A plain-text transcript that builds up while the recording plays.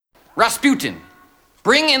Rasputin,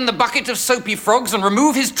 bring in the bucket of soapy frogs and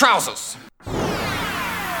remove his trousers.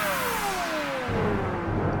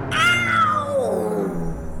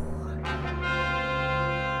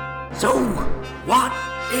 So, what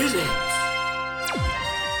is it?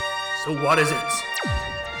 So what is it?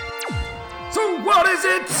 So what is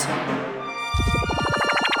it?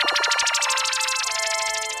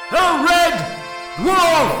 The Red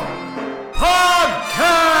Dwarf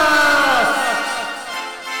Podcast!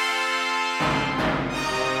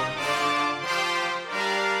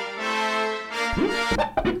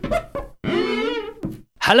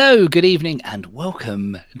 Hello, good evening, and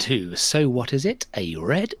welcome to So What Is It? A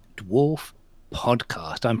Red Dwarf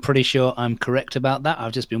Podcast. I'm pretty sure I'm correct about that.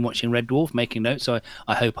 I've just been watching Red Dwarf, making notes, so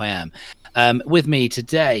I hope I am. With me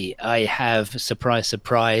today, I have, surprise,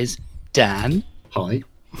 surprise, Dan. Hi.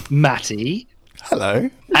 Matty. Hello.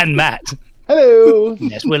 And Matt. Hello.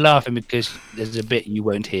 Yes, we're laughing because there's a bit you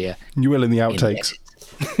won't hear. You will in the outtakes.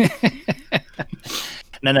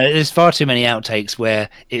 No, there's far too many outtakes where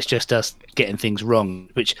it's just us getting things wrong,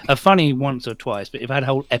 which are funny once or twice, but if I had a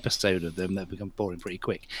whole episode of them, they'd become boring pretty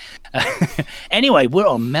quick. Anyway, we're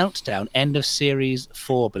on Meltdown, end of Series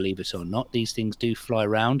 4, believe it or not. These things do fly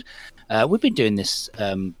around. We've been doing this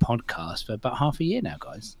podcast for about half a year now,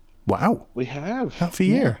 guys. Wow. We have. Half a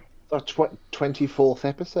year. Our 24th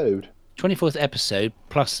episode. 24th episode,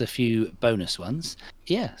 plus a few bonus ones.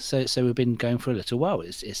 Yeah, so we've been going for a little while.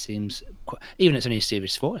 It seems, even it's only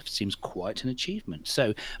Series 4, it seems quite an achievement.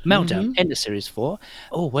 So, Meltdown, end of Series 4.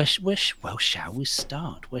 Oh, well, shall we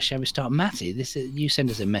start? Where shall we start? Matty, you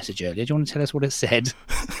sent us a message earlier. Do you want to tell us what it said?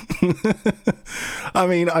 I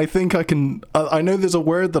mean, I think I can... I know there's a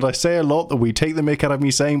word that I say a lot that we take the mick out of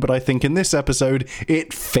me saying, but I think in this episode,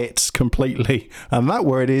 it fits completely. And that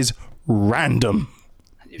word is random.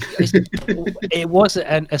 It was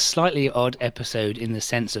a slightly odd episode in the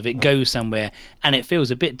sense of it goes somewhere and it feels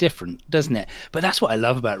a bit different, doesn't it? But that's what I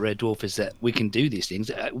love about Red Dwarf, is that we can do these things.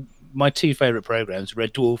 My two favourite programmes,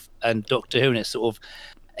 Red Dwarf and Doctor Who, and it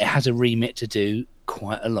has a remit to do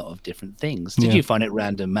quite a lot of different things. Did you find it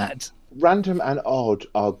random, Matt? Random and odd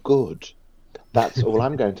are good. That's all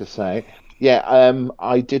I'm going to say. Yeah,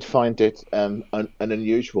 I did find it an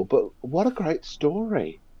unusual, but what a great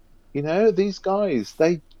story. You know, these guys,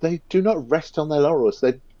 they do not rest on their laurels.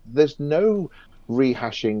 There's no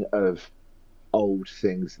rehashing of old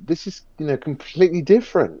things. This is, completely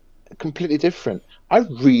different. Completely different. I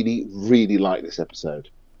really, really like this episode.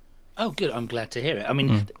 Oh, good. I'm glad to hear it. I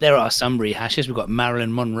mean, there are some rehashes. We've got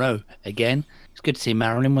Marilyn Monroe again. It's good to see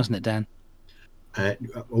Marilyn, wasn't it, Dan?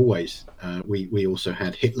 Always. We also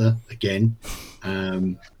had Hitler again.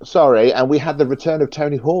 Sorry, and we had the return of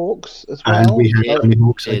Tony Hawk's as well. And we had Tony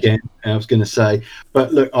Hawk's again, I was going to say.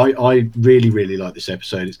 But look, I really, really like this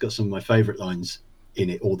episode. It's got some of my favourite lines in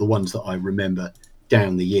it, or the ones that I remember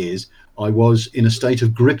down the years. I was in a state of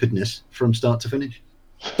grippedness from start to finish.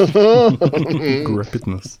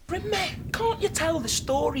 Grippedness. Remy, can't you tell the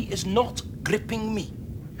story is not gripping me?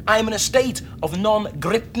 I am in a state of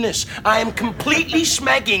non-gripness. I am completely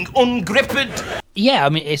smegging, ungripped. Yeah, I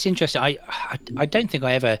mean, it's interesting. I don't think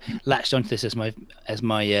I ever latched onto this as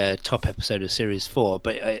my top episode of Series 4,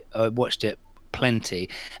 but I watched it plenty.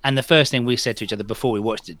 And the first thing we said to each other before we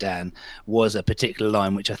watched it, Dan, was a particular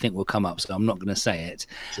line, which I think will come up, so I'm not going to say it.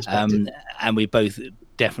 And we both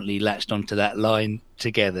definitely latched onto that line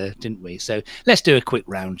together, didn't we? So let's do a quick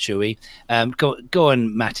round, shall we? Go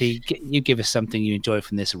on, Matty. You give us something you enjoy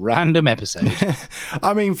from this random episode.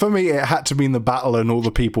 I mean, for me, it had to be in the battle and all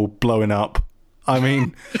the people blowing up. I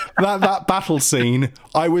mean, that battle scene,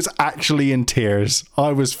 I was actually in tears.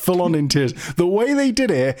 I was full on in tears. The way they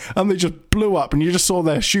did it, and they just blew up, and you just saw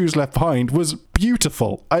their shoes left behind, was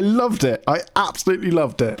beautiful. I loved it. I absolutely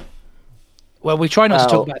loved it. Well, we try not to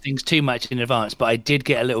talk about things too much in advance, but I did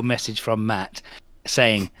get a little message from Matt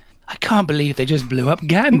saying, I can't believe they just blew up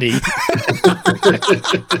Gandhi. Brilliant,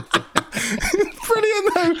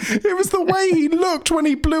 though. It was the way he looked when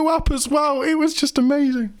he blew up as well. It was just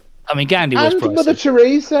amazing. I mean, Gandhi was And priceless. Mother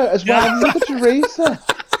Teresa as well. Mother Teresa.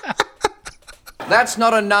 That's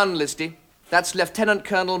not a nun, Listy. That's Lieutenant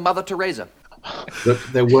Colonel Mother Teresa. Look,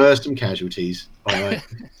 there were some casualties. All right.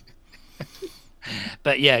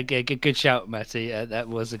 But yeah, good shout, Matty. That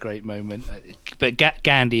was a great moment. But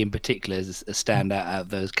Gandhi in particular is a standout out of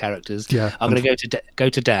those characters. Yeah, I'm going to go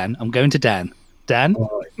to Dan. I'm going to Dan. Dan?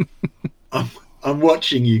 Right. I'm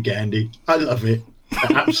watching you, Gandhi. I love it.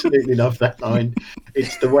 I absolutely love that line.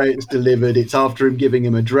 It's the way it's delivered. It's after him giving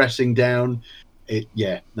him a dressing down.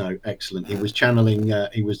 Excellent. He was channeling.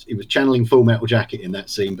 He was channeling Full Metal Jacket in that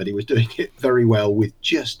scene, but he was doing it very well with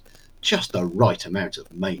just the right amount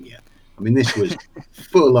of mania. I mean, this was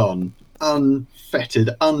full on,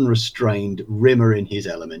 unfettered, unrestrained Rimmer in his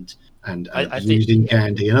element, and I using think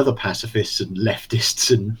Gandhi and other pacifists and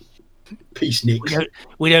leftists and peaceniks.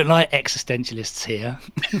 we don't like existentialists here.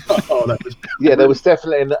 Oh, that was Yeah, there was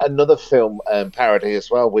definitely another film parody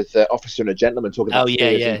as well with Officer and a Gentleman talking about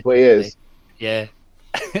steers and queers. Yeah.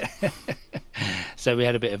 So we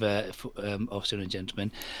had a bit of a Officer and a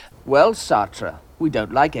Gentleman. Well, Sartre, we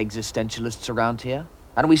don't like existentialists around here.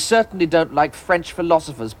 And we certainly don't like French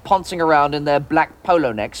philosophers poncing around in their black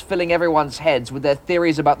polo necks, filling everyone's heads with their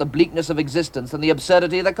theories about the bleakness of existence and the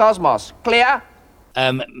absurdity of the cosmos. Clear?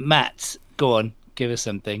 Matt, go on, give us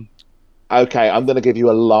something. Okay, I'm going to give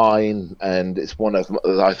you a line, and it's one of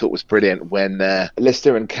that I thought was brilliant. When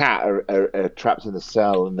Lister and Kat are trapped in the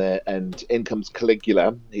cell, and in comes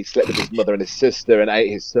Caligula. He slept with his mother and his sister and ate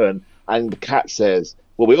his son. And Kat says,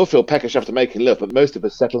 "Well, we all feel peckish after making love, but most of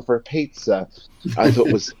us settle for a pizza." I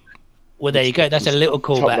thought was Well, there you go. That's a little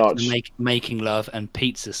callback to top-notch. the making love and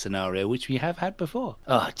pizza scenario, which we have had before.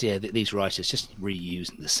 Oh dear, these writers just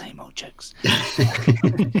reusing the same old jokes.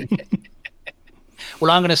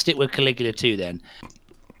 Well, I'm going to stick with Caligula too. Then,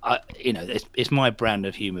 it's my brand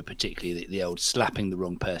of humour, particularly the old slapping the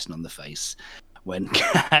wrong person on the face when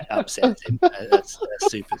Cat upsets him. That's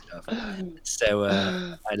super stuff. So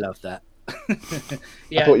I love that.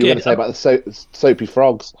 Yeah, I thought you were going to say about the soapy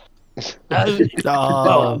frogs.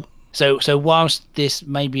 Oh. So whilst this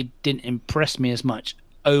maybe didn't impress me as much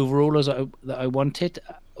overall as I wanted,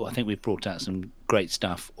 I think we've brought out some great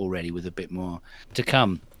stuff already with a bit more to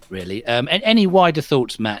come. Really, and any wider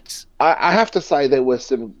thoughts, Matt? I have to say there were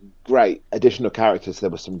some great additional characters. There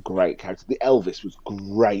were some great characters. The Elvis was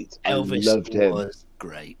great. Elvis I loved him. was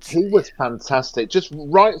great. He was fantastic. Just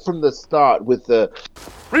right from the start with the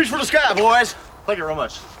Reach for the sky, boys. Thank you very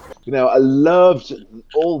much. I loved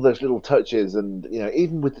all those little touches, and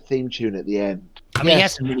even with the theme tune at the end. I mean, he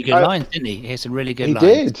had some really good lines, didn't he? He had some really good He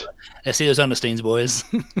lines. did. Let's see those Understeins, boys.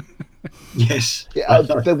 yes. Yeah,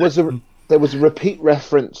 there was a repeat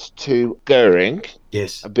reference to Goering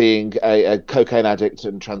Yes. being a cocaine addict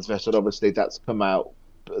and transvestite. Obviously, that's come out.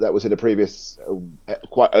 That was in a previous,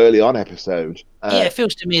 quite early on episode. Yeah, it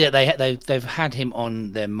feels to me that they've had him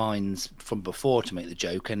on their minds from before to make the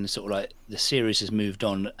joke, and sort of like the series has moved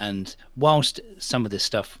on. And whilst some of this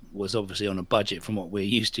stuff was obviously on a budget from what we're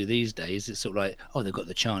used to these days, it's sort of like, oh, they've got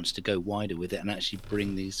the chance to go wider with it and actually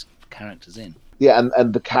bring these characters in. Yeah,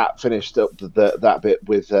 and the Cat finished up that bit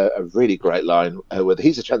with a really great line with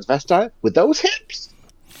 "He's a transvestite with those hips."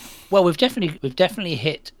 Well, we've definitely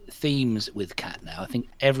hit themes with Cat now. I think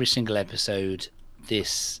every single episode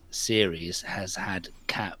this series has had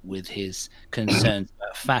Cat with his concerns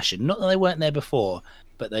about fashion. Not that they weren't there before,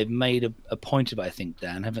 but they've made a point of it, I think,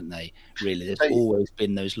 Dan, haven't they? Really, there's always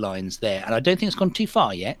been those lines there. And I don't think it's gone too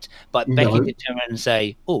far yet, but Becky did turn around and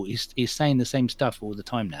say, oh, he's saying the same stuff all the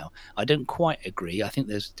time now. I don't quite agree. I think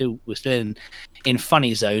we're still in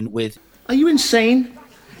funny zone with... Are you insane?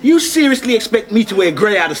 You seriously expect me to wear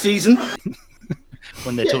grey out of season?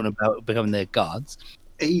 when they're talking about becoming their guards.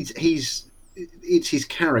 It's his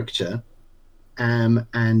character, and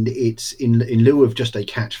it's in lieu of just a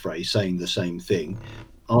catchphrase saying the same thing.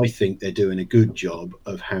 I think they're doing a good job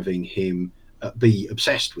of having him be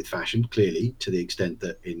obsessed with fashion, clearly, to the extent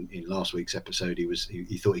that in last week's episode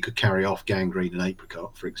he thought he could carry off Gangrene and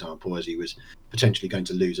Apricot, for example, as he was potentially going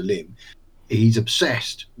to lose a limb. He's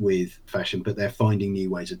obsessed with fashion, but they're finding new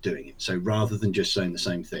ways of doing it. So rather than just saying the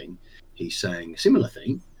same thing, he's saying a similar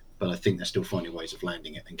thing, but I think they're still finding ways of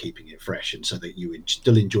landing it and keeping it fresh, and so that you would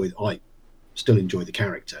still enjoy the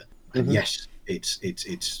character. And yes, it's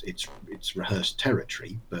rehearsed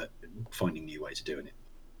territory, but finding new ways of doing it.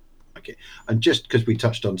 Okay, and just because we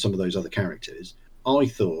touched on some of those other characters, I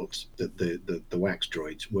thought that the wax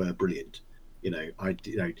droids were brilliant.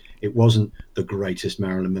 It wasn't the greatest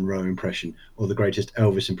Marilyn Monroe impression or the greatest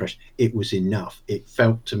Elvis impression. It was enough. It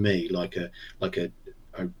felt to me like a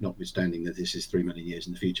notwithstanding that this is 3 million years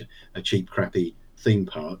in the future, a cheap, crappy theme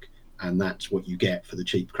park, and that's what you get for the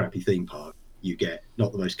cheap, crappy theme park. You get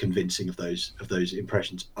not the most convincing of those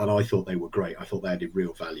impressions, and I thought they were great. I thought they added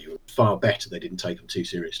real value. Far better they didn't take them too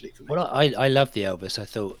seriously for me. Well, I love the Elvis. I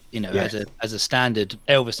thought, as a standard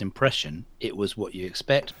Elvis impression, it was what you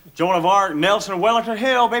expect. Joan of Arc, Nelson, Wellington,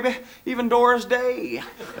 hell, baby, even Doris Day.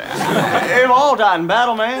 They've all died in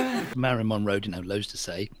battle, man. Marilyn Monroe didn't have loads to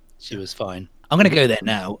say. She was fine. I'm going to go there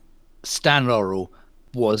now. Stan Laurel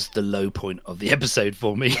was the low point of the episode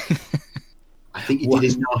for me. I think he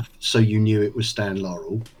did enough so you knew it was Stan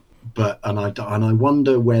Laurel, and I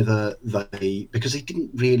wonder whether because he didn't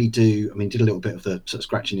really did a little bit of the sort of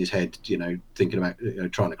scratching his head, thinking about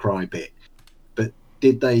trying to cry bit, but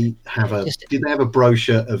did they have a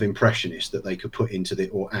brochure of impressionists that they could put into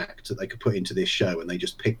this show, and they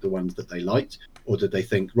just picked the ones that they liked, or did they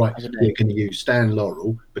think, right, we're going to use Stan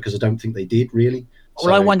Laurel? Because I don't think they did really.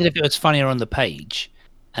 Well, I wondered if it was funnier on the page,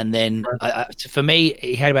 and then for me,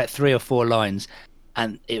 he had about 3 or 4 lines,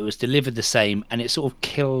 and it was delivered the same, and it sort of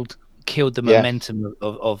killed the momentum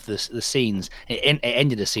of the scenes. It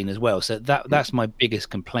ended the scene as well. So that's my biggest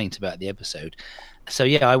complaint about the episode. So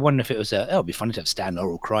yeah, I wonder if it was it'd be funny to have Stan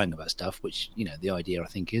Laurel crying about stuff, which, you know, the idea I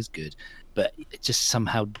think is good, but it just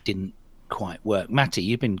somehow didn't quite work. Matty,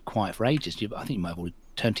 you've been quiet for ages. I think you might have already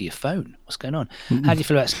turned to your phone. What's going on? How do you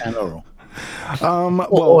feel about Stan Laurel?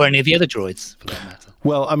 Or any of the other droids, for that matter.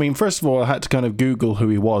 Well, I mean, first of all, I had to kind of Google who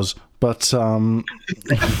he was, but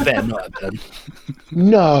Better not have done.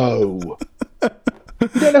 No. You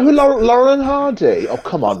don't know who Laurel and Hardy? Oh,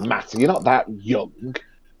 come on, Matty, you're not that young.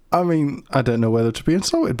 I mean, I don't know whether to be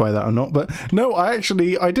insulted by that or not, but no, I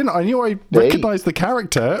didn't. I knew I recognised the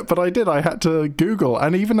character, but I had to Google.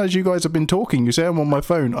 And even as you guys have been talking, you say I'm on my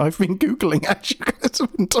phone, I've been Googling as you guys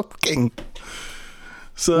have been talking.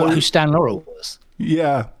 So, who Stan Laurel was?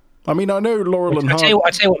 Yeah. I mean, I know Laurel and Hardy. I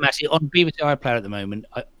tell you what, Matty, on BBC iPlayer at the moment,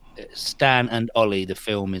 Stan and Ollie, the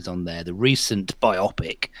film, is on there. The recent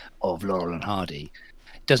biopic of Laurel and Hardy.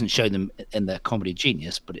 Doesn't show them in their comedy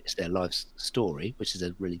genius, but it's their life story, which is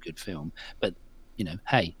a really good film. But, you know,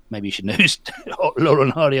 hey, maybe you should know Laurel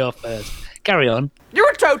and Hardy are first. Carry on.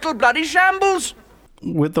 You're a total bloody shambles.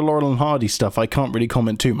 With the Laurel and Hardy stuff, I can't really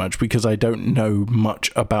comment too much because I don't know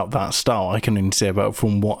much about that style. I can only say about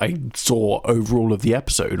from what I saw overall of the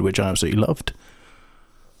episode, which I absolutely loved.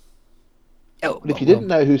 If you didn't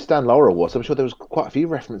know who Stan Laurel was, I'm sure there was quite a few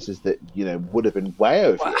references that, you know, would have been way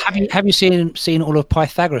over. Well, have you seen all of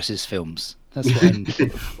Pythagoras' films? That's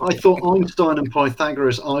what I thought Einstein and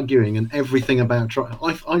Pythagoras arguing and everything about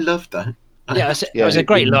I loved that. Yeah, it was a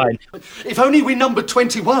great line. If only we numbered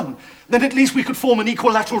 21, then at least we could form an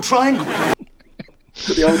equilateral triangle.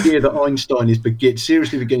 But the idea that Einstein is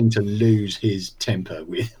seriously beginning to lose his temper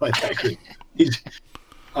with Pythagoras.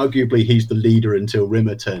 Arguably, he's the leader until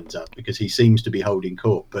Rimmer turns up because he seems to be holding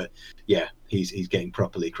court. But yeah, he's getting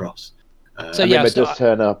properly cross. Rimmer does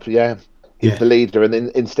turn up. Yeah, he's the leader, and then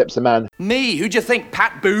in steps a man. Me? Who'd you think,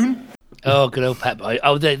 Pat Boone? Oh, good old Pat Boone.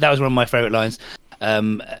 Oh, that was one of my favourite lines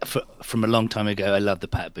from a long time ago. I love the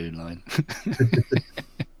Pat Boone line.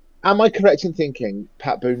 Am I correct in thinking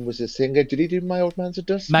Pat Boone was a singer? Did he do My Old Man's a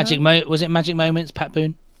Dust? Was it Magic Moments, Pat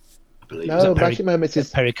Boone? No, Magic Moments is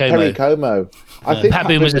Perry Como. I think Pat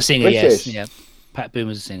Boone was a singer. British. Yes, yeah. Pat Boone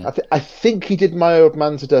was a singer. I think he did My Old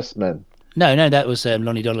Man's a Dustman. No, that was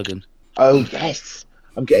Lonnie Donegan. Oh yes,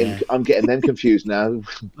 I'm getting them confused now.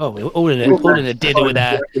 Oh, we're all in a dinner with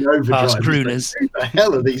our past crooners. What the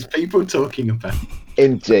hell are these people talking about?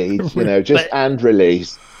 Indeed, and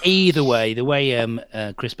release. Either way, the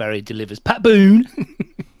way Chris Barry delivers Pat Boone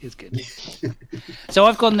is good. So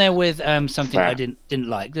I've gone there with something I didn't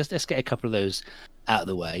like. Let's get a couple of those out of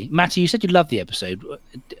the way. Matty, you said you loved the episode.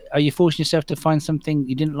 Are you forcing yourself to find something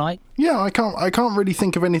you didn't like? Yeah, I can't really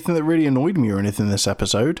think of anything that really annoyed me or anything in this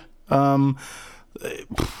episode. I'm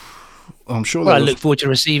sure. Well, I look forward to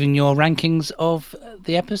receiving your rankings of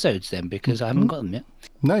the episodes then, because I haven't got them yet.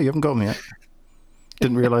 No, you haven't got them yet.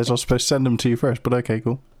 Didn't realise I was supposed to send them to you first, but okay,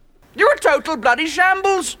 cool. You're a total bloody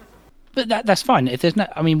shambles. But that's fine. If there's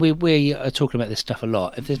we are talking about this stuff a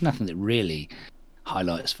lot. If there's nothing that really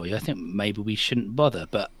highlights for you, I think maybe we shouldn't bother.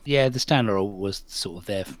 But yeah, the Stan Laurel was sort of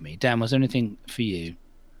there for me. Dan, was there anything for you?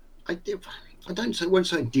 I won't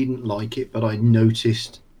say I didn't like it, but I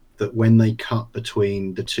noticed that when they cut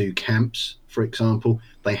between the two camps, for example,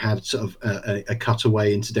 they had sort of a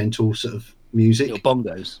cutaway incidental sort of music, little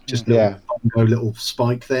bongos, just little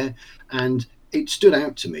spike there, and it stood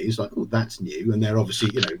out to me. It's like, oh, that's new. And they're obviously,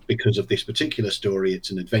 because of this particular story, it's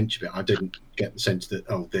an adventure bit. I didn't get the sense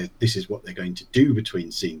that, this is what they're going to do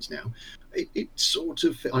between scenes now. It sort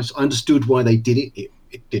of, I understood why they did it.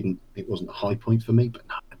 It wasn't a high point for me, but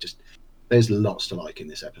no, there's lots to like in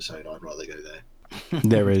this episode. I'd rather go there.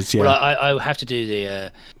 There is, yeah. Well, I have to do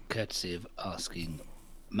the courtesy of asking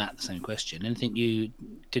Matt the same question. Anything you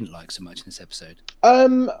didn't like so much in this episode?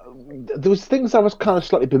 There was things I was kind of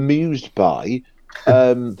slightly bemused by.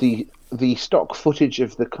 The stock footage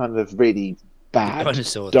of the kind of really bad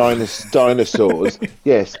dinosaurs.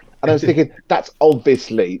 Yes, and I was thinking that's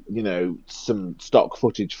obviously some stock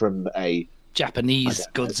footage from a Japanese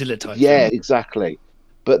Godzilla type. Yeah, thing. Exactly.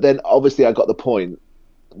 But then obviously I got the point.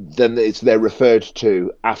 Then they're referred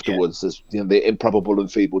to afterwards as the improbable and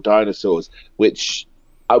feeble dinosaurs, which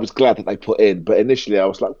I was glad that they put in, but initially I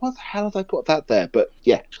was like, what the hell have they put that there? But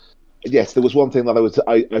yeah, yes, there was one thing that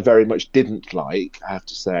I very much didn't like, I have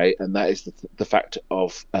to say, and that is the fact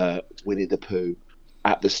of Winnie the Pooh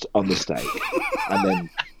on the stake, and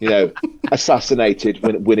then assassinated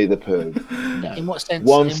Winnie the Pooh. No. In what sense?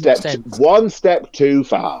 One step too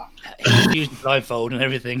far. He's using blindfold and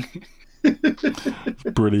everything.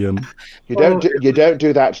 Brilliant. You don't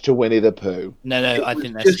do that to Winnie the Pooh. No, I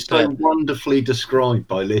think that's just so wonderfully described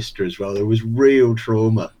by Lister as well. There was real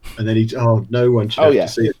trauma, and then no one should have to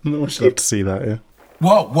see it. No one should have to see that. Yeah.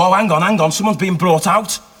 Whoa, hang on. Someone's being brought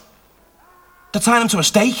out. They're tying him to a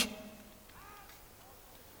stake.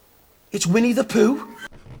 It's Winnie the Pooh.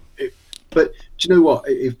 But do you know what?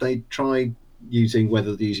 If they tried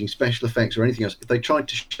whether they're using special effects or anything else, if they tried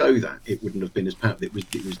to show that, it wouldn't have been as powerful. It was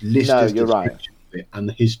Lister's No, you're right.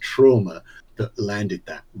 And his trauma that landed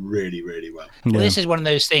that really, really well. Well, this is one of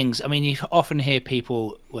those things. I mean, you often hear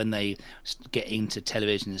people when they get into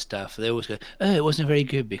television and stuff, they always go, "Oh, it wasn't very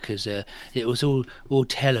good because it was all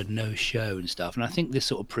tell and no show and stuff." And I think this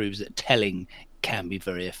sort of proves that telling can be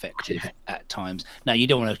very effective at times. Now, you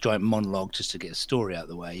don't want to try and monologue just to get a story out of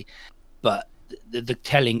the way, but the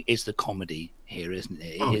telling is the comedy here, isn't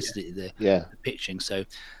it? It is the pitching. So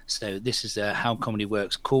this is How Comedy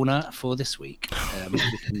Works corner for this week. We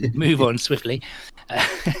can move on swiftly.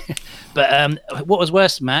 But what was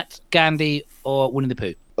worse, Matt, Gandhi or Winnie the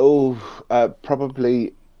Pooh? Oh,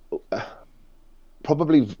 probably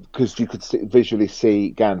because you could visually see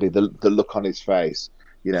Gandhi, the look on his face.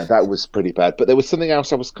 That was pretty bad. But there was something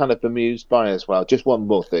else I was kind of bemused by as well. Just one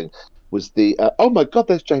more thing was the oh my God,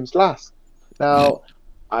 there's James Last. Now,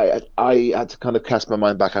 I had to kind of cast my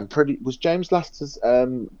mind back. Was James Last as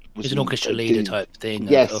was an orchestra leader type thing?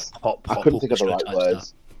 Yes, pop I couldn't think of the right words.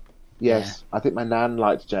 Stuff. Yes, yeah. I think my nan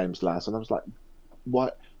liked James Last, and I was like,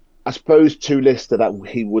 what? I suppose to Lister that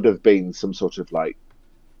he would have been some sort of like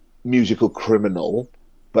musical criminal,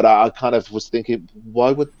 but I kind of was thinking,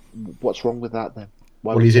 what's wrong with that then?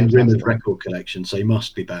 Well, he's in Rimmer's record collection, so he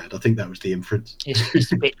must be bad. I think that was the inference.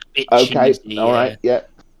 It's a bit okay, all right, yeah.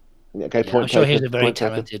 Okay, I'm sure he's a very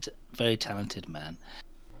talented man.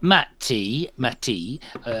 Matty,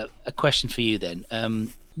 a question for you then.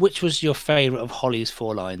 Which was your favourite of Holly's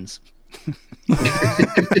 4 lines?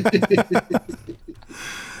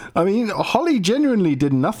 I mean, Holly genuinely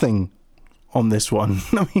did nothing on this one.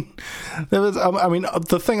 I mean,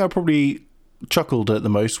 the thing I probably chuckled at the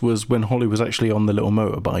most was when Holly was actually on the little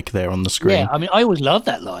motorbike there on the screen. Yeah, I mean, I always loved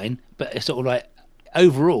that line, but it's sort of like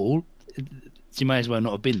overall, she may as well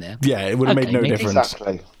not have been there. Yeah, it would have made no difference.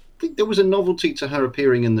 Exactly. I think there was a novelty to her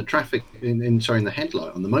appearing in the in the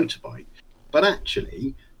headlight on the motorbike, but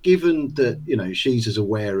actually, given that she's as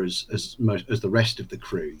aware as the rest of the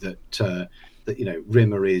crew that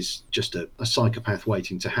Rimmer is just a psychopath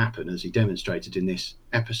waiting to happen, as he demonstrated in this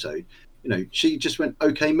episode. She just went,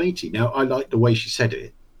 "Okay, matey." Now, I like the way she said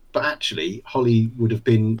it, but actually, you would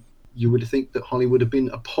think that Holly would have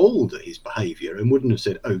been appalled at his behaviour and wouldn't have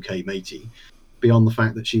said, "Okay, matey," beyond the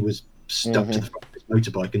fact that she was stuck to the front of his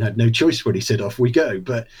motorbike and had no choice when he said, "Off we go."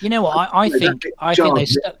 But you know what? I think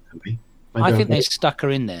they stuck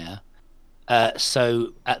her in there,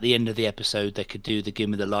 so at the end of the episode they could do the "Give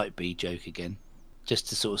me the light bee" joke again, just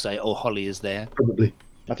to sort of say, "Oh, Holly is there." Probably.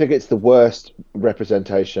 I think it's the worst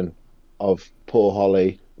representation of poor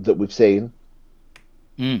Holly that we've seen.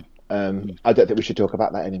 I don't think we should talk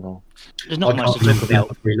about that anymore. There's not much to talk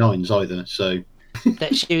about. 3 lines either. So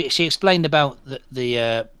that she explained about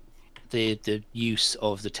the use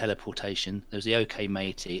of the teleportation. There was the "Okay,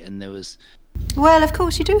 matey," and there was. Well, of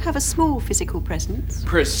course, you do have a small physical presence.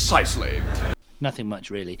 Precisely. Nothing much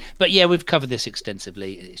really, but yeah, we've covered this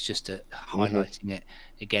extensively. It's just highlighting it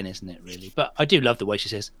again, isn't it? Really, but I do love the way she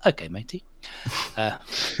says "Okay, matey,"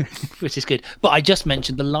 which is good. But I just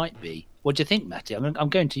mentioned the light bee. What do you think, Matty? I'm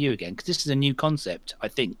going to you again because this is a new concept. I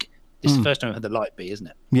think this is the first time I've had the light bee, isn't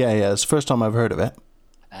it? Yeah, it's the first time I've heard of it.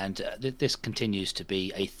 And this continues to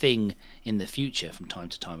be a thing in the future from time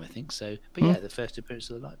to time, I think. So, but yeah, the first appearance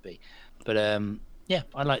of the light bee. But yeah,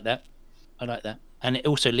 I like that. And it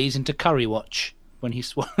also leads into Curry Watch when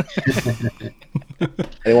he's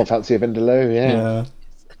Anyone fancy a Vindaloo? Yeah.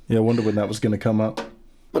 I wonder when that was going to come up.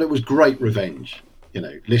 But it was great revenge.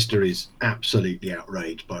 Lister is absolutely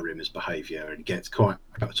outraged by Rimmer's behaviour and gets quite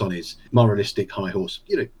on his moralistic high horse.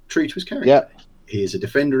 True to his character. Yeah. He is a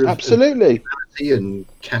defender of absolutely and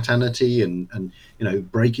catanity and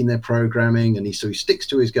breaking their programming, and so he sticks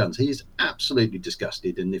to his guns. He is absolutely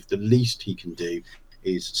disgusted, and if the least he can do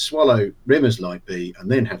is swallow Rimmer's light bee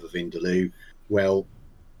and then have a Vindaloo, well,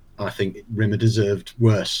 I think Rimmer deserved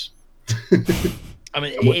worse. I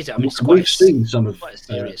mean, it is. I mean, we've seen some of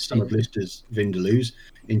Lister's Vindaloos.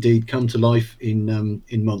 indeed come to life in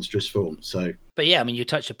monstrous form. So, but yeah, I mean, you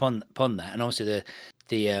touch upon that, and obviously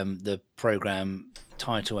the program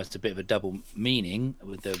title has a bit of a double meaning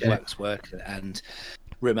with the waxwork and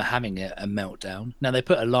Rimmer having a meltdown. Now they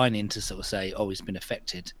put a line in to sort of say, "Oh, he's been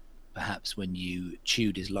affected, perhaps when you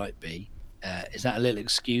chewed his light bee." Is that a little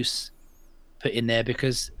excuse put in there?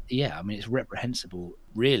 Because I mean, it's reprehensible,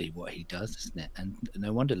 really, what he does, isn't it? And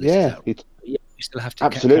no wonder. You still have to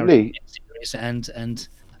absolutely and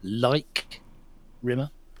like Rimmer.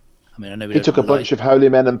 I mean, I know he took a bunch of holy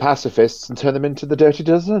men and pacifists and turned them into the Dirty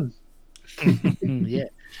Dozen. Yeah,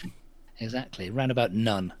 exactly. Roundabout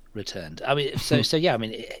none returned. I mean, so yeah. I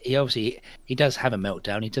mean, he does have a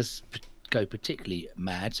meltdown. He does go particularly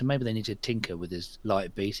mad. So maybe they need to tinker with his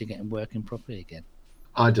light beast and get him working properly again.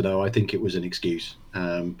 I don't know. I think it was an excuse,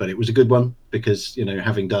 but it was a good one because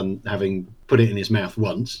having put it in his mouth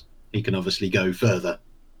once, he can obviously go further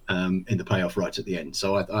in the payoff right at the end.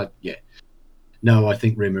 So I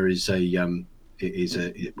think Rimmer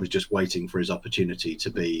it was just waiting for his opportunity to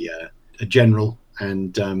be a general,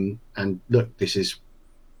 and look, this is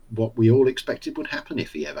what we all expected would happen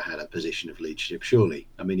if he ever had a position of leadership. Surely,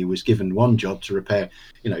 I mean, he was given one job to repair.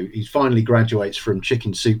 He finally graduates from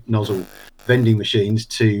chicken soup nozzle vending machines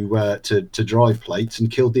to drive plates,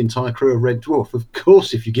 and killed the entire crew of Red Dwarf. Of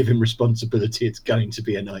course, if you give him responsibility, it's going to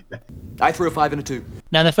be a nightmare. I threw a 5 and a 2.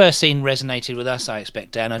 Now, the first scene resonated with us, I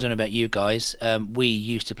expect, Dan. I don't know about you guys. We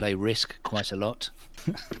used to play Risk quite a lot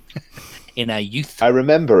in our youth. I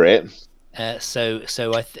remember it.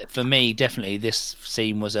 For me, definitely, this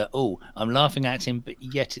scene was I'm laughing at him, but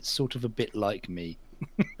yet it's sort of a bit like me.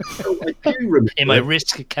 I do remember in my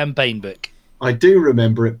Risk campaign book. I do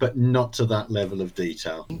remember it, but not to that level of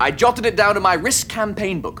detail. I jotted it down in my Risk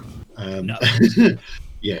campaign book. No.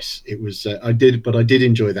 Yes, it was. I did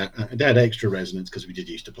enjoy that. It had extra resonance because we did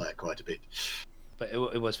used to play it quite a bit. But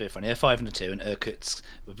it was very funny. A 5 and a 2, and Urquhart's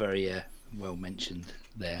were very well mentioned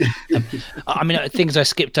there. I mean, things I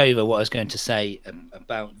skipped over. What I was going to say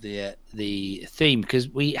about the theme, because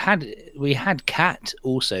we had Kat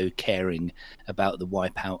also caring about the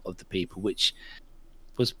wipeout of the people, which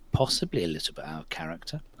was possibly a little bit out of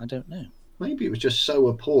character. I don't know. Maybe it was just so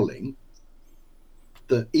appalling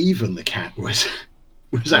that even the cat was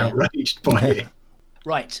outraged by it.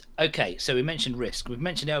 Right. Okay. So we mentioned Risk. We've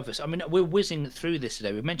mentioned Elvis. I mean, we're whizzing through this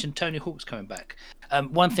today. We've mentioned Tony Hawk's coming back.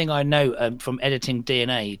 One thing I know from editing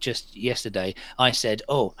DNA just yesterday, I said,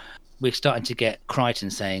 we're starting to get Crichton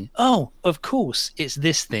saying, "Oh, of course, it's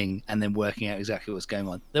this thing," and then working out exactly what's going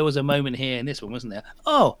on. There was a moment here in this one, wasn't there?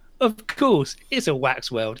 Oh, of course, it's a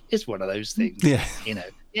wax world. It's one of those things. Yeah.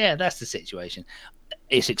 Yeah, that's the situation.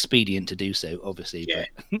 It's expedient to do so, obviously, but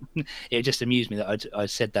it just amused me that I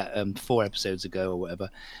said that 4 episodes ago or whatever,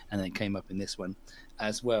 and then it came up in this one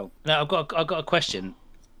as well. Now, I've got a question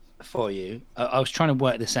for you. I was trying to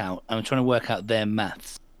work this out. I'm trying to work out their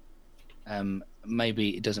maths.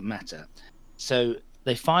 Maybe it doesn't matter. So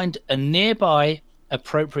they find a nearby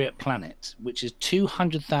appropriate planet, which is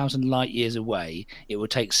 200,000 light years away. It will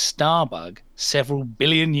take Starbug several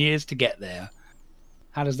billion years to get there.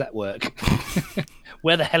 How does that work?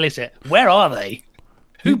 Where the hell is it? Where are they?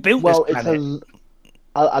 Who built this planet?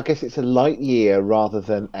 I guess it's a light year rather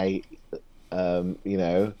than a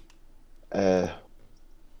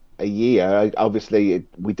year. Obviously,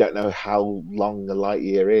 we don't know how long a light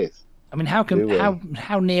year is. I mean,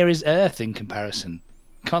 how near is Earth in comparison?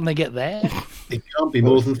 Can't they get there? It can't be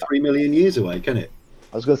more than 3 million years away, can it?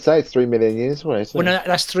 I was going to say it's 3 million years away. Well, no,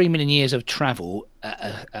 that's 3 million years of travel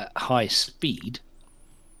at high speed.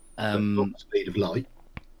 Not the speed of light.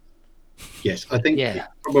 Yes, I think it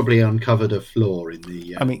probably uncovered a flaw in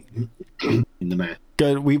the. In the math.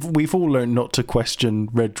 We've all learned not to question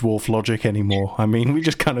Red Dwarf logic anymore. I mean, we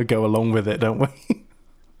just kind of go along with it, don't we?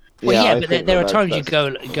 Well, but there are times you go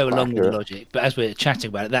along with the logic. But as we're chatting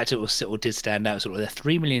about it, that sort of did stand out. Sort of, they're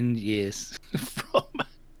 3 million years from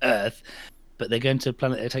Earth, but they're going to a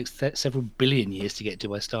planet that takes several billion years to get to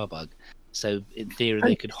by Starbug. So in theory,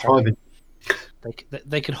 they could hop.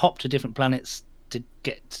 They could hop to different planets to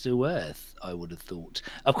get to Earth, I would have thought.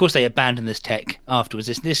 Of course, they abandoned this tech afterwards.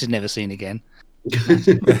 This is never seen again.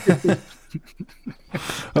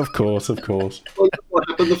 Of course. Well, what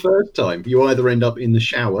happened the first time? You either end up in the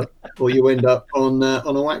shower or you end up on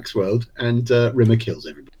a wax world, and Rimmer kills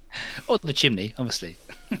everybody. Or the chimney, obviously.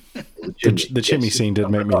 The chimney scene did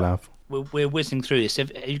make me laugh. We're whizzing through this.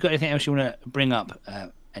 Have you got anything else you want to bring up,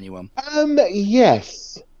 anyone?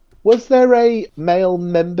 Yes. Was there a male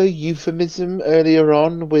member euphemism earlier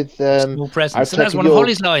on with small presence? So that's one of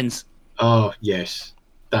Holly's lines. Oh yes,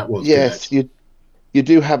 that was yes. You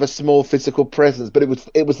do have a small physical presence, but it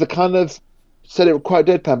was the kind of said it quite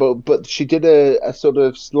deadpan, but she did a sort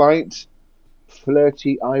of slight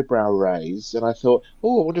flirty eyebrow raise, and I thought,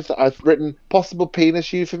 oh, I wonder if I've written possible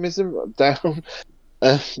penis euphemism down.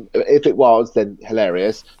 If it was, then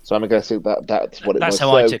hilarious. So I'm going to say that's what it was. That's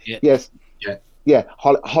how I took it. Yes, yeah.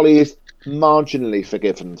 Holly is marginally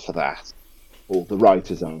forgiven for that, or the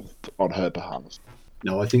writers are on her behalf.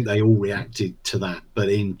 No, I think they all reacted to that, but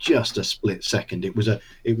in just a split second. It was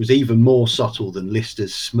even more subtle than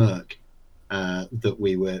Lister's smirk that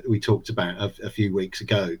we talked about a few weeks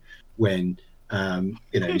ago when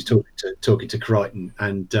he's talking to Crichton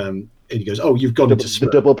and he goes, "Oh, you've gone into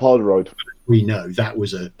smirk." The double Polaroid. We know that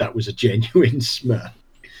was a genuine smirk.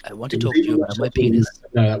 I want to talk to you about my penis.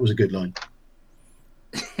 No, that was a good line.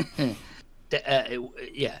 It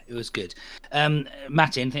was good.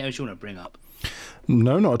 Matt, anything else you want to bring up?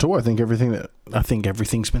 No, not at all. I think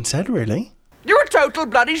everything's been said, really. You're a total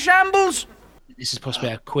bloody shambles. This is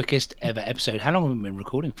possibly our quickest ever episode. How long have we been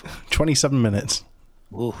recording for? 27 minutes.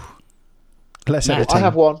 Ooh. Less Matt. editing. I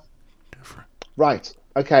have one. Right.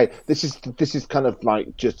 Okay. This is kind of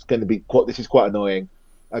like just going to be this is quite annoying.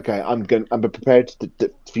 Okay, I'm prepared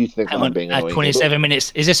for you to think I'm being annoying. 27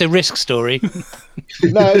 minutes. Is this a risk story?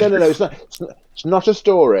 No. It's not a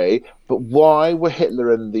story. But why were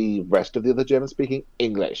Hitler and the rest of the other Germans speaking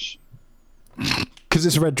English? Because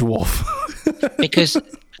it's Red Dwarf. because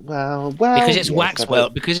because it's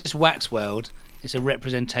Waxworld. Because it's Waxworld. It's a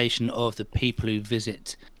representation of the people who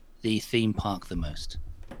visit the theme park the most.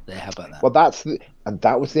 There, how about that? Well,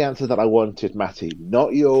 that was the answer that I wanted, Matty.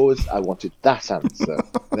 Not yours. I wanted that answer.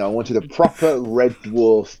 I wanted a proper Red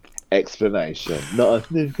Dwarf explanation.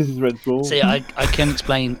 Not because it's Red Dwarf. See, I can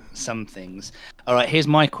explain some things. All right, here's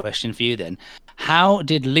my question for you then. How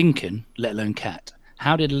did Lincoln, let alone Cat,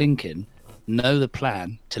 how did Lincoln know the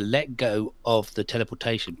plan to let go of the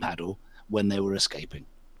teleportation paddle when they were escaping?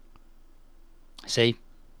 See?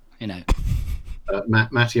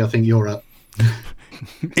 Matty, I think you're up.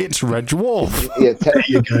 It's Red Dwarf. Yeah, there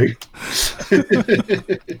you go.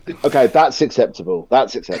 Okay, that's acceptable. Well,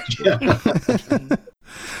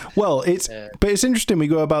 but it's interesting we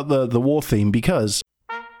go about the war theme because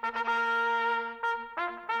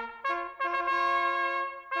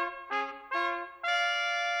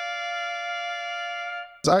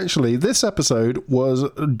actually, this episode was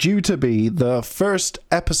due to be the first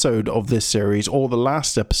episode of this series, or the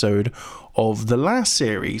last episode of the last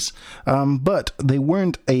series, but they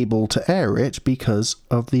weren't able to air it because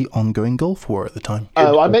of the ongoing Gulf War at the time.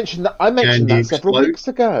 Oh, I mentioned that several weeks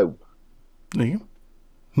ago.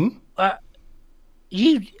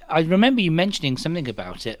 I remember you mentioning something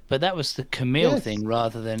about it, but that was the Camille thing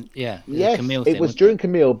rather than Yes, Camille it thing, was during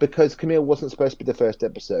Camille because Camille wasn't supposed to be the first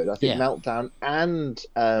episode. I think Meltdown and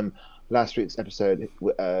last week's episode,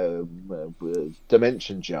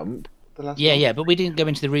 Dimension Jump. But we didn't go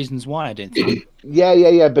into the reasons why. I don't think.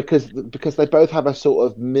 Because they both have a sort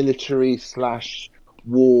of military /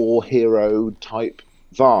 war hero type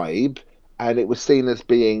vibe, and it was seen as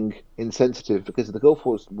being insensitive because the Gulf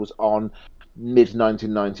War was on mid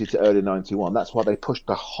 1990 to early 91. That's why they pushed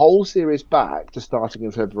the whole series back to starting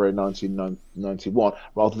in February 1991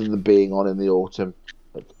 rather than being on in the autumn,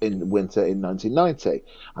 in winter in 1990.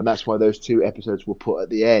 And that's why those two episodes were put at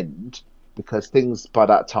the end, because things by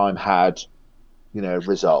that time had,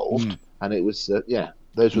 resolved, and it was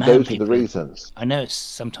those were the reasons. I know it's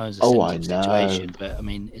sometimes a sensitive situation, but I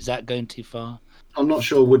mean, is that going too far? I'm not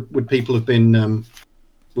sure. Would people have been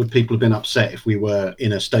upset if we were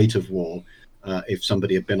in a state of war? If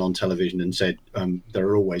somebody had been on television and said there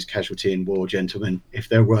are always casualty in war, gentlemen. If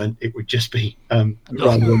there weren't, it would just be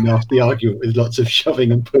rather a nasty argument with lots of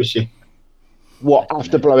shoving and pushing. What,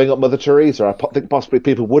 after blowing up Mother Teresa? I think possibly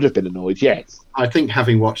people would have been annoyed, yes. I think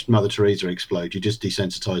having watched Mother Teresa explode, you're just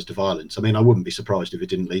desensitised to violence. I mean, I wouldn't be surprised if it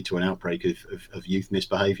didn't lead to an outbreak of youth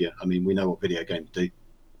misbehaviour. I mean, we know what video games do.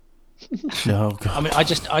 Oh, God. I mean,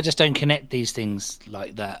 I just don't connect these things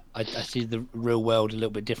like that. I see the real world a little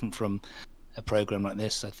bit different from a program like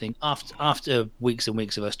this. I think after weeks and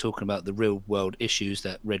weeks of us talking about the real world issues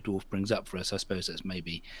that Red Dwarf brings up for us, I suppose that's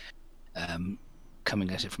maybe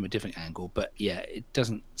coming at it from a different angle. But yeah, it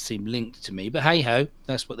doesn't seem linked to me. But hey ho,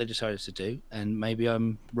 that's what they decided to do, and maybe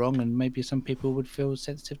I'm wrong, and maybe some people would feel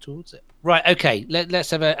sensitive towards it. Right? Okay,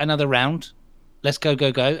 let's have another round. Let's go.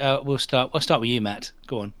 We'll start with you, Matt.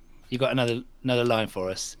 Go on. You got another line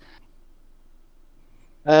for us?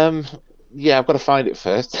 Yeah, I've got to find it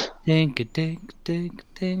first. Ding, ding, ding,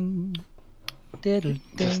 ding.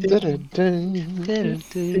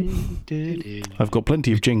 I've got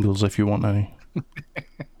plenty of jingles if you want any.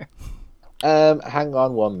 Hang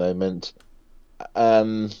on one moment.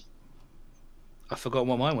 I forgot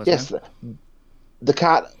what mine was. Yes, the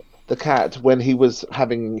cat, when he was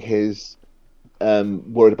having his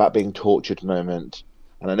worried about being tortured moment,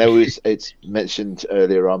 and I know it's mentioned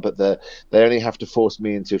earlier on, but they only have to force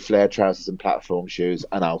me into flare trousers and platform shoes,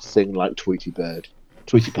 and I'll sing like Tweety Pie.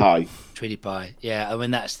 Tweety Pie, yeah. I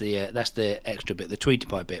mean, that's the extra bit. The Tweety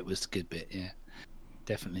Pie bit was the good bit, yeah,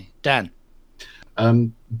 definitely. Dan,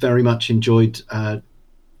 very much enjoyed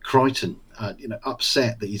Crichton.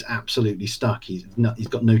 Upset that he's absolutely stuck. He's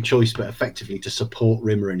got no choice but effectively to support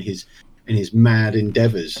Rimmer in his mad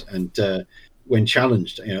endeavours. And when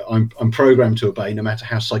challenged, I'm programmed to obey, no matter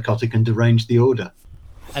how psychotic and deranged the order.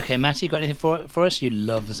 Okay, Matty, you got anything for us? You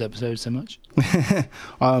love this episode so much.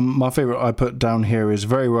 My favourite I put down here is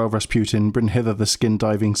very well, Rasputin. Bring hither the skin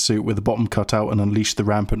diving suit with the bottom cut out and unleash the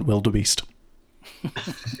rampant wildebeest.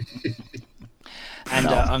 And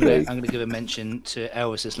I'm going to give a mention to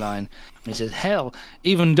Elvis's line. He says, "Hell,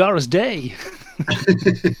 even Doris Day."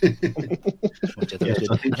 Which I thought was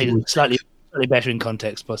good. I think it's slightly better in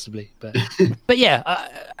context, possibly. But yeah,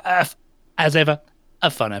 as ever, a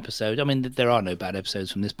fun episode. I mean, there are no bad episodes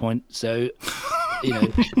from this point, so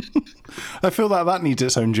I feel that needs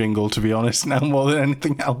its own jingle, to be honest, now more than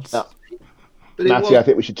anything else. No. Matthew, I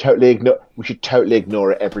think we should totally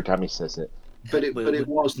ignore it every time he says it. But it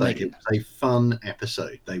was a fun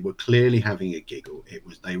episode. They were clearly having a giggle.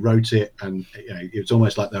 They wrote it, and it was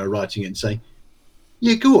almost like they were writing it and saying,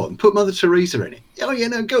 "Yeah, go on, put Mother Teresa in it. Oh yeah,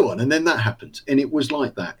 no, go on." And then that happened, and it was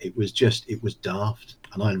like that. It was daft,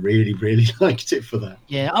 and I really, really liked it for that.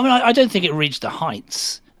 Yeah, I mean, I don't think it reached the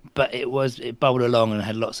heights, but it bubbled along and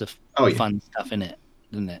had lots of fun stuff in it,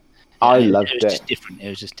 didn't it? I loved it. It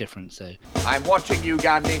was just different. So I'm watching you,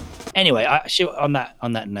 Gandhi. Anyway, on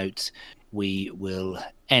that note, we will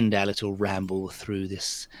end our little ramble through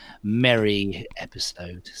this merry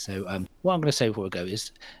episode. So what I'm going to say before we go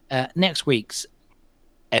is next week's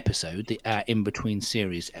episode, the in-between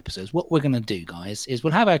series episodes, what we're going to do, guys, is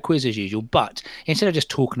we'll have our quiz as usual, but instead of just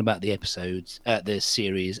talking about the episodes, the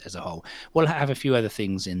series as a whole, we'll have a few other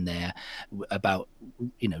things in there about,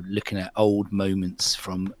 looking at old moments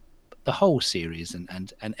from the whole series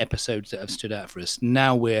and episodes that have stood out for us.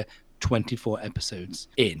 Now we're 24 episodes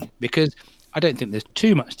in, because I don't think there's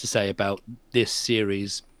too much to say about this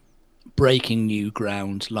series breaking new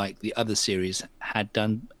ground like the other series had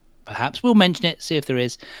done. Perhaps we'll mention it, see if there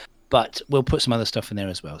is, but we'll put some other stuff in there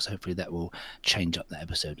as well, so hopefully that will change up that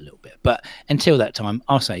episode a little bit. But until that time,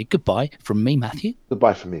 I'll say goodbye from me, Matthew.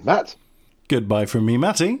 Goodbye from me, Matt. Goodbye from me,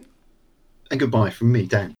 Matty. And goodbye from me,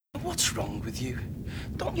 Dan. What's wrong with you?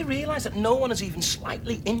 Don't you realise that no one is even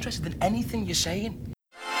slightly interested in anything you're saying?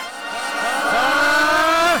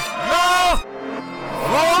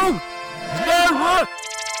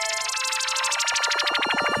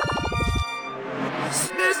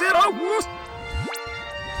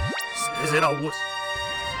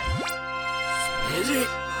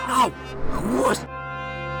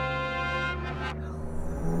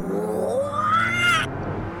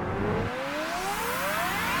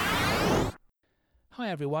 Hi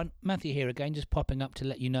everyone, Matthew here again, just popping up to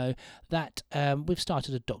let you know that we've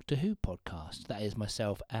started a Doctor Who podcast. That is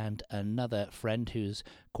myself and another friend who's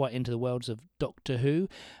quite into the worlds of Doctor Who,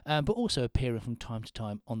 but also appearing from time to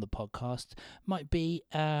time on the podcast, might be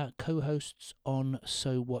co-hosts on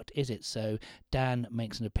So What Is It? So Dan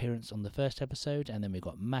makes an appearance on the first episode, and then we've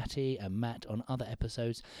got Matty and Matt on other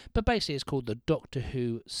episodes, but basically it's called the Doctor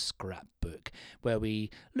Who Scrapbook, where we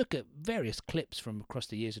look at various clips from across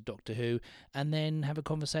the years of Doctor Who, and then have a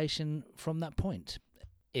conversation from that point.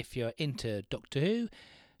 If you're into Doctor Who,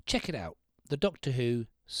 check it out, the Doctor Who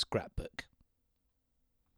Scrapbook.